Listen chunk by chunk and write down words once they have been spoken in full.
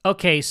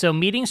Okay, so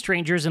meeting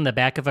strangers in the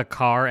back of a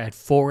car at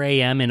 4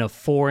 a.m. in a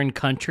foreign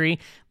country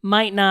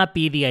might not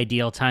be the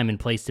ideal time and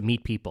place to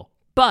meet people.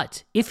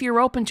 But if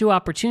you're open to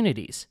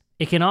opportunities,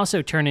 it can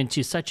also turn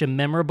into such a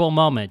memorable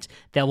moment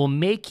that will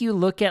make you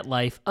look at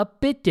life a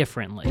bit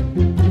differently.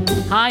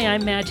 Hi,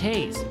 I'm Matt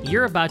Hayes.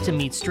 You're about to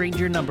meet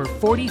stranger number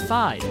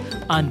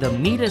 45 on the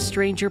Meet a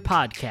Stranger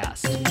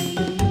podcast.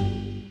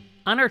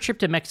 On our trip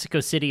to Mexico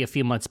City a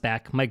few months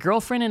back, my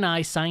girlfriend and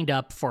I signed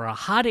up for a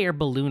hot air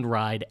balloon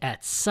ride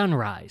at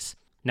sunrise.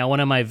 Now, one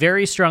of my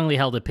very strongly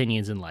held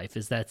opinions in life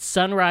is that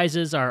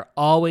sunrises are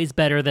always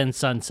better than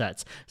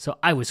sunsets, so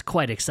I was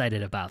quite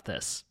excited about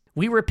this.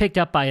 We were picked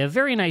up by a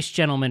very nice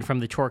gentleman from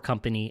the tour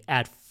company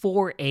at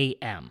 4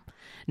 a.m.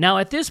 Now,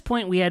 at this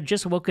point, we had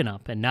just woken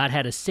up and not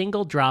had a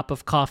single drop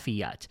of coffee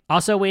yet.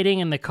 Also waiting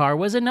in the car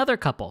was another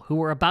couple who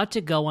were about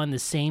to go on the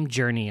same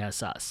journey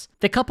as us.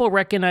 The couple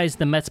recognized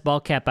the Mets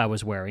ball cap I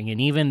was wearing, and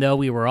even though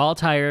we were all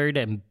tired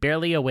and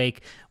barely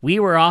awake, we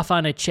were off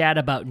on a chat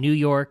about New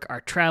York,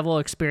 our travel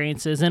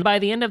experiences, and by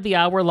the end of the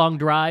hour-long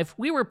drive,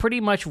 we were pretty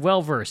much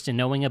well-versed in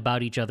knowing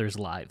about each other's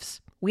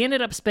lives. We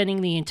ended up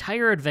spending the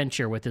entire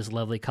adventure with this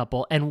lovely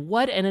couple, and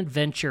what an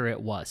adventure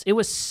it was. It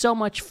was so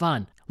much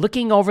fun.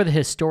 Looking over the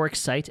historic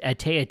site at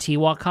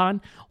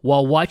Teotihuacan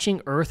while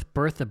watching Earth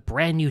birth a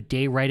brand new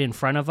day right in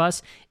front of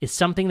us is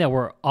something that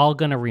we're all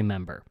going to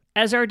remember.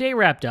 As our day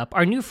wrapped up,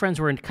 our new friends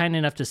were kind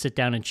enough to sit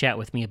down and chat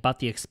with me about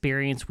the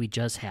experience we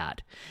just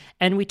had.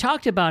 And we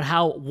talked about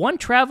how one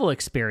travel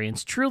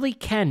experience truly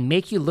can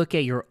make you look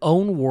at your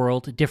own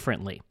world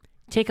differently.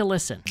 Take a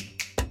listen.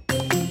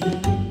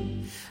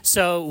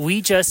 So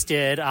we just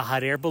did a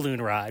hot air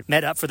balloon ride,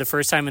 met up for the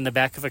first time in the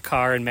back of a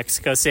car in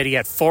Mexico City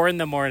at 4 in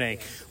the morning.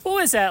 What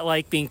was that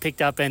like, being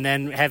picked up and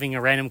then having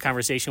a random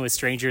conversation with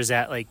strangers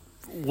at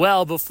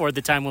well before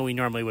the time when we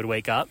normally would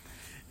wake up?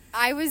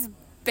 I was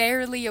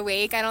barely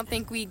awake. I don't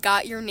think we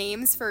got your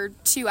names for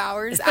 2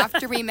 hours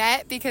after we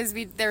met because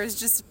there was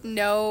just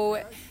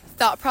no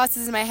thought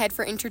process in my head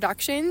for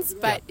introductions,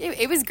 but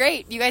it was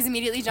great. You guys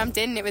immediately jumped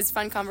in and it was a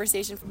fun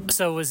conversation.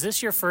 So was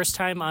this your first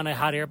time on a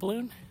hot air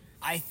balloon?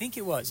 I think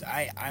it was.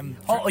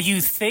 Oh,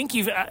 you think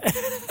you've...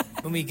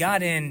 When we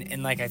got in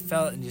and I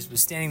felt and just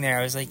was standing there,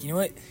 I was like, you know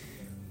what?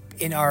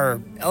 In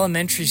our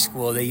elementary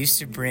school, they used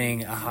to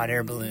bring a hot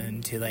air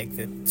balloon to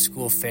the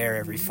school fair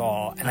every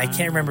fall, and I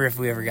can't remember if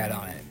we ever got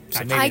on it.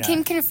 So maybe I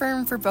can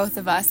confirm for both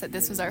of us that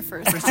this was our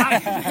first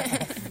time.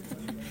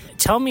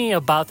 Tell me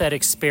about that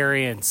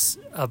experience.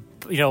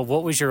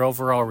 What was your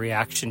overall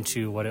reaction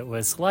to what it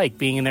was like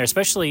being in there?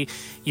 Especially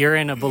you're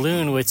in a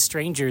balloon with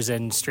strangers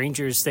and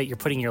strangers that you're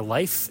putting your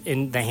life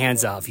in the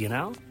hands of,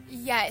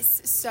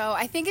 Yes. So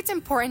I think it's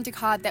important to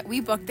call out that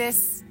we booked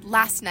this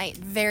last night,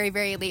 very,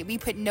 very late. We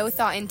put no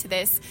thought into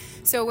this.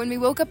 So when we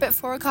woke up at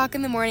 4 o'clock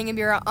in the morning and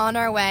we were on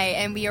our way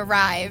and we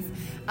arrived,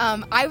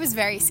 I was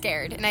very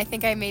scared. And I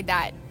think I made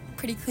that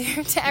pretty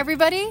clear to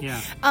everybody.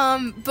 Yeah.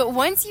 But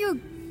once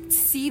you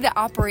see the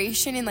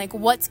operation and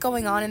what's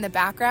going on in the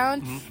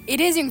background, it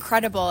is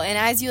incredible. And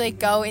as you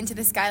go into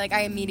the sky,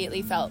 I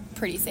immediately felt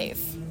pretty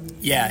safe.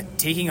 Yeah,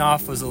 taking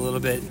off was a little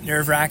bit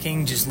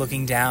nerve-wracking, just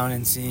looking down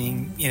and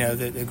seeing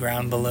the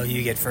ground below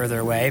you get further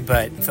away,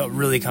 but felt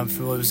really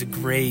comfortable. It was a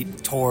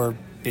great tour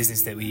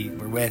business that we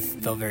were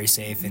with, felt very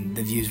safe, and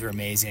the views were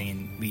amazing,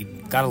 and we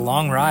got a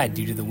long ride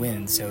due to the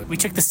wind. So we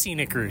took the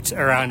scenic route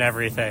around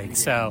everything.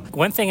 So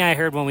one thing I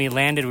heard when we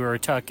landed, we were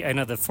talking, I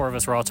know the four of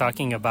us were all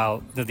talking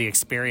about the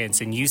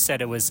experience, and you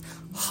said it was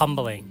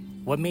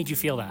humbling. What made you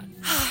feel that?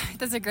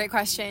 That's a great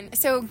question.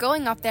 So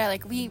going up there,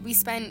 we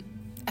spent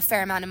a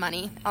fair amount of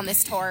money on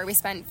this tour. We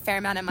spent a fair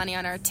amount of money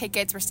on our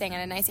tickets. We're staying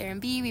at a nice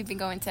Airbnb. We've been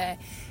going to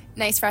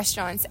nice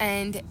restaurants,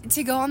 and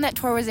to go on that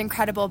tour was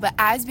incredible. But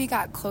as we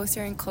got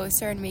closer and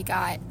closer and we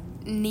got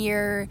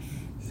near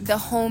the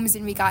homes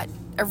and we got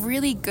a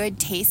really good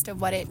taste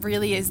of what it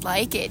really is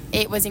like,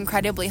 it was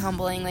incredibly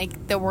humbling.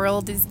 The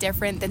world is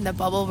different than the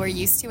bubble we're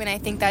used to, and I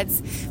think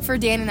that's, for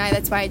Dan and I,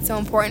 that's why it's so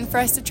important for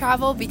us to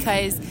travel,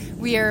 because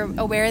we are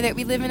aware that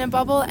we live in a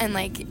bubble, and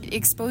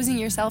exposing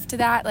yourself to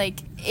that,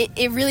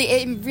 it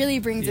really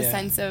brings a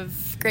sense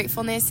of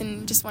gratefulness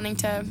and just wanting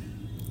to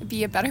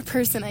be a better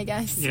person, I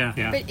guess. Yeah.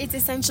 But it's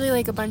essentially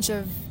a bunch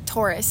of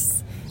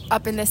tourists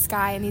up in the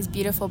sky in these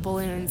beautiful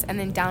balloons, and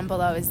then down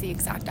below is the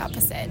exact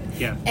opposite.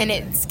 Yeah. And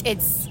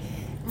it's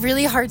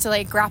really hard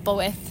to grapple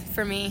with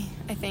for me,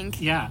 I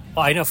think. Yeah.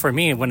 Well, I know for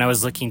me, when I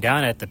was looking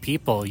down at the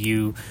people,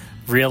 you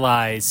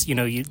realize,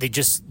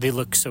 they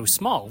look so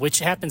small, which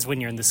happens when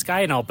you're in the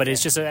sky and all, but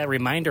it's just a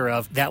reminder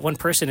of that one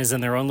person is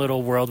in their own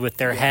little world with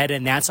their head,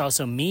 and that's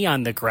also me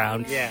on the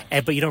ground. Yeah.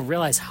 But you don't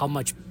realize how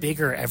much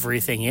bigger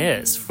everything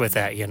is with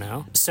that,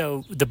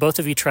 So the both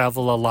of you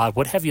travel a lot.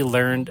 What have you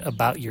learned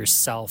about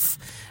yourself,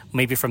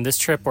 maybe from this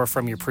trip or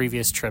from your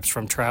previous trips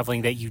from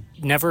traveling, that you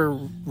never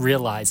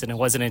realized, and it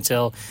wasn't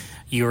until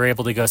you were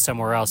able to go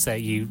somewhere else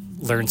that you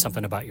learned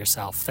something about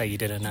yourself that you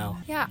didn't know?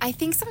 Yeah, I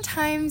think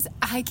sometimes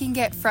I can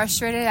get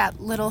frustrated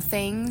at little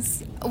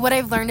things. What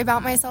I've learned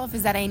about myself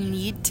is that I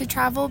need to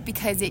travel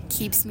because it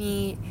keeps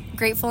me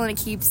grateful and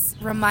it keeps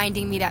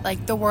reminding me that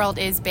like the world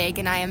is big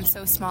and I am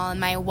so small and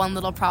my one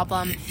little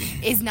problem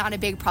is not a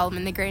big problem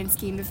in the grand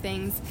scheme of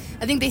things.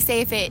 I think they say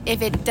if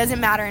it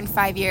doesn't matter in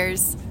 5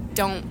 years,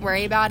 don't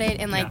worry about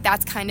it, and like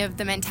that's kind of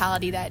the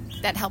mentality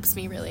that helps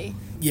me really.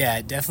 Yeah,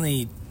 it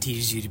definitely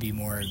teaches you to be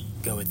more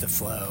go with the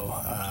flow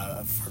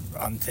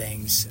on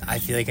things. I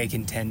feel like I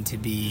can tend to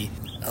be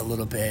a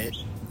little bit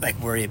like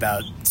worry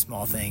about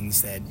small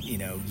things that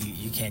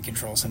you can't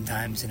control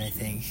sometimes, and I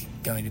think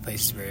going to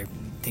places where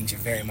things are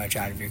very much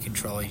out of your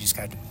control, you just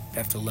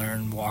have to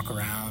learn, walk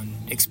around,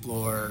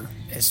 explore,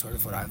 is sort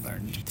of what I've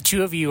learned. The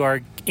two of you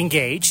are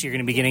engaged. You're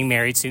going to be getting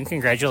married soon.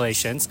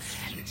 Congratulations.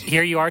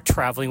 Here you are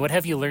traveling. What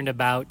have you learned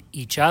about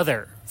each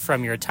other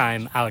from your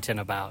time out and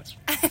about?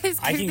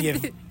 I can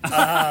give...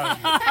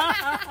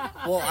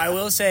 well, I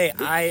will say,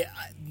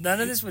 none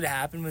of this would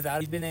happen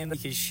without Benin,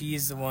 because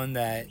she's the one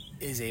that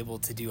is able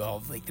to do all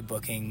of like the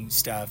booking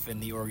stuff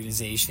and the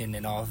organization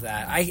and all of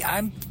that.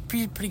 I'm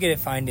pretty good at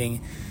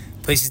finding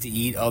places to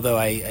eat, although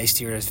I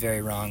steered us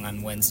very wrong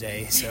on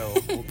Wednesday, so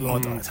we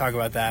won't talk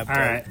about that. But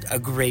right. A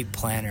great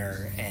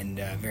planner and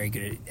very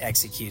good at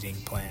executing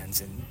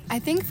plans. And I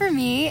think for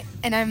me,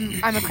 and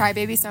I'm a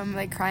crybaby, so I'm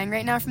like crying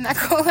right now from that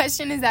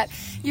question, is that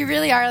you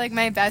really are like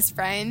my best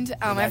friend.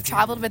 I've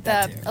traveled with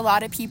a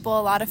lot of people,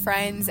 a lot of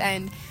friends,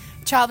 and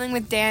traveling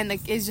with Dan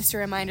like is just a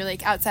reminder,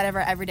 like outside of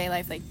our everyday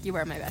life, like you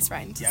are my best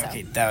friend. Yeah, so.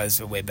 okay, that was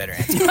a way better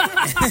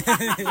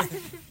answer.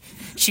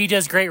 She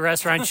does great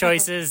restaurant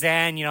choices,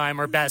 and, I'm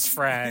her best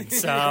friend.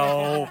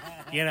 So,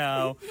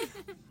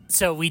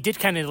 So we did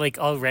kind of like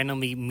all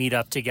randomly meet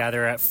up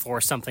together at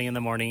 4 something in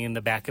the morning in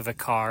the back of a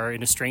car,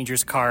 in a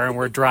stranger's car, and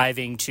we're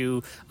driving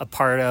to a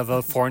part of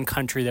a foreign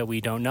country that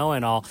we don't know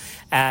and all.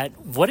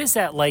 What is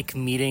that like,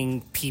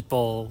 meeting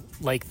people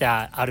like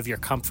that out of your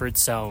comfort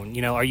zone?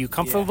 Are you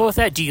comfortable with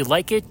that? Do you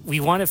like it? We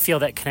want to feel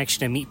that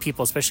connection and meet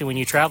people, especially when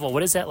you travel.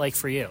 What is that like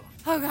for you?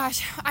 Oh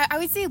gosh, I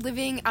would say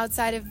living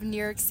outside of New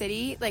York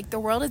City, like the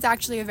world is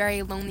actually a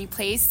very lonely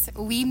place.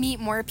 We meet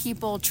more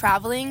people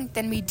traveling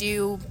than we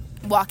do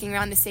walking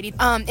around the city.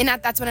 And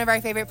that's one of our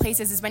favorite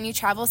places, is when you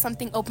travel,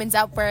 something opens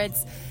up where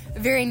it's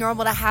very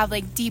normal to have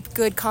like deep,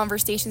 good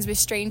conversations with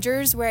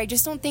strangers, where I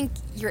just don't think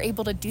you're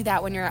able to do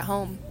that when you're at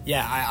home.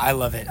 Yeah, I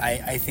love it.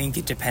 I think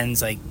it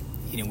depends, like,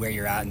 where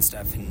you're at and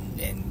stuff,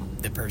 and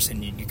the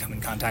person you come in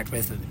contact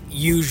with.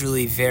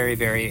 Usually very,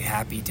 very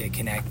happy to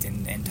connect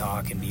and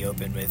talk and be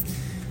open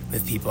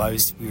with people.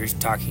 We were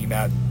talking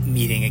about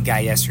meeting a guy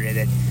yesterday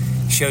that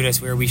showed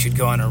us where we should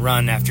go on a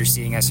run after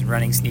seeing us in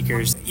running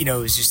sneakers. It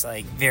was just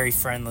like very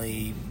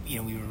friendly. We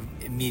were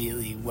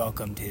immediately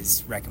welcomed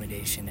his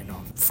recommendation and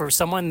all. For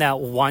someone that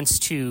wants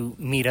to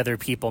meet other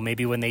people,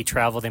 maybe when they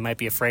travel, they might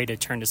be afraid to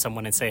turn to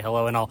someone and say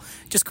hello and all.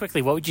 Just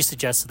quickly, what would you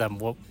suggest to them?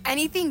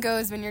 Anything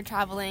goes when you're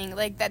traveling.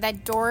 Like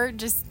that door,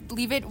 just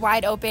leave it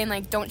wide open.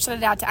 Like, don't shut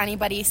it out to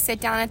anybody.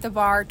 Sit down at the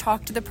bar,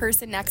 talk to the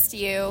person next to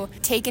you,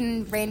 take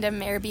a random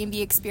Airbnb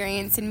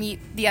experience and meet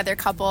the other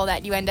couple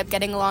that you end up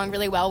getting along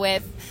really well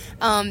with.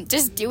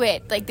 Just do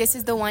it. Like, this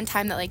is the one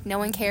time that like no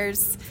one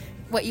cares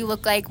what you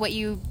look like, what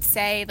you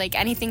say, like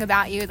anything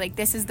about you. Like,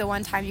 this is the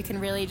one time you can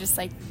really just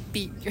like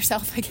be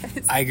yourself, I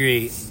guess. I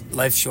agree.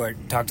 Life's short.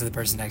 Talk to the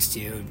person next to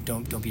you.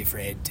 Don't be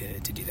afraid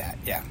to do that.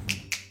 Yeah.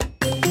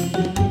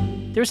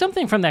 There was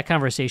something from that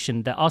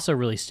conversation that also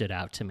really stood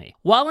out to me.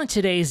 While in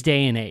today's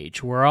day and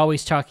age, we're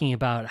always talking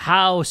about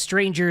how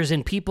strangers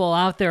and people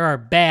out there are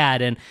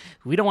bad, and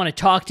we don't want to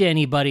talk to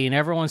anybody, and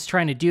everyone's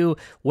trying to do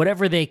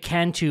whatever they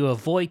can to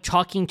avoid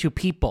talking to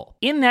people.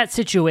 In that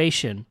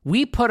situation,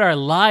 we put our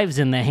lives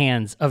in the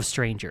hands of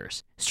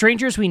strangers.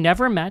 Strangers we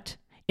never met,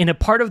 in a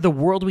part of the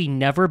world we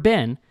never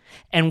been,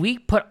 and we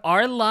put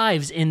our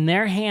lives in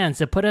their hands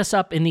to put us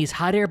up in these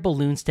hot air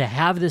balloons to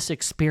have this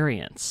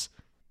experience.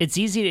 It's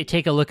easy to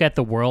take a look at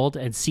the world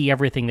and see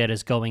everything that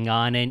is going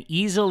on and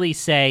easily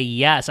say,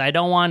 yes, I'm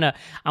going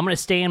to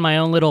stay in my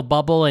own little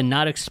bubble and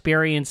not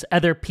experience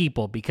other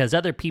people because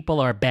other people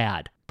are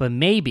bad. But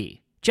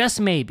maybe, just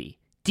maybe,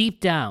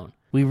 deep down,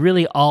 we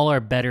really all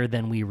are better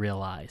than we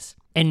realize.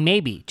 And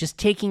maybe just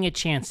taking a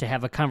chance to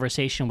have a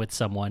conversation with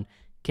someone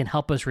can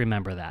help us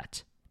remember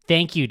that.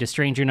 Thank you to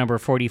stranger number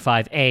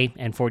 45A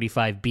and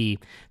 45B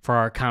for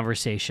our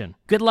conversation.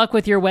 Good luck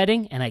with your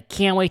wedding, and I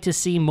can't wait to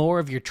see more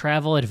of your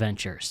travel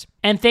adventures.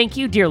 And thank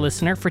you, dear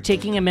listener, for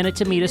taking a minute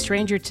to meet a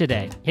stranger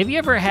today. Have you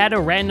ever had a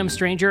random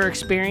stranger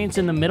experience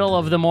in the middle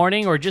of the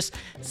morning, or just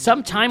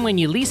sometime when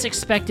you least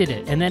expected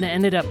it and then it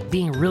ended up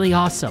being really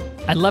awesome?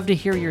 I'd love to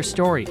hear your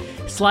story.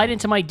 Slide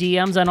into my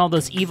DMs on all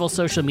those evil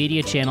social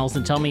media channels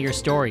and tell me your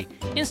story.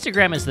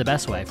 Instagram is the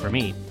best way for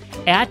me.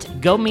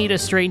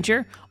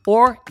 @GoMeetAStranger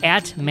or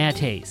 @Matt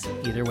Hayes.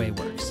 Either way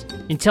works.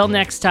 Until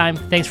next time,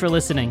 thanks for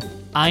listening.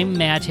 I'm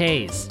Matt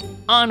Hayes.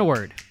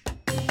 Onward.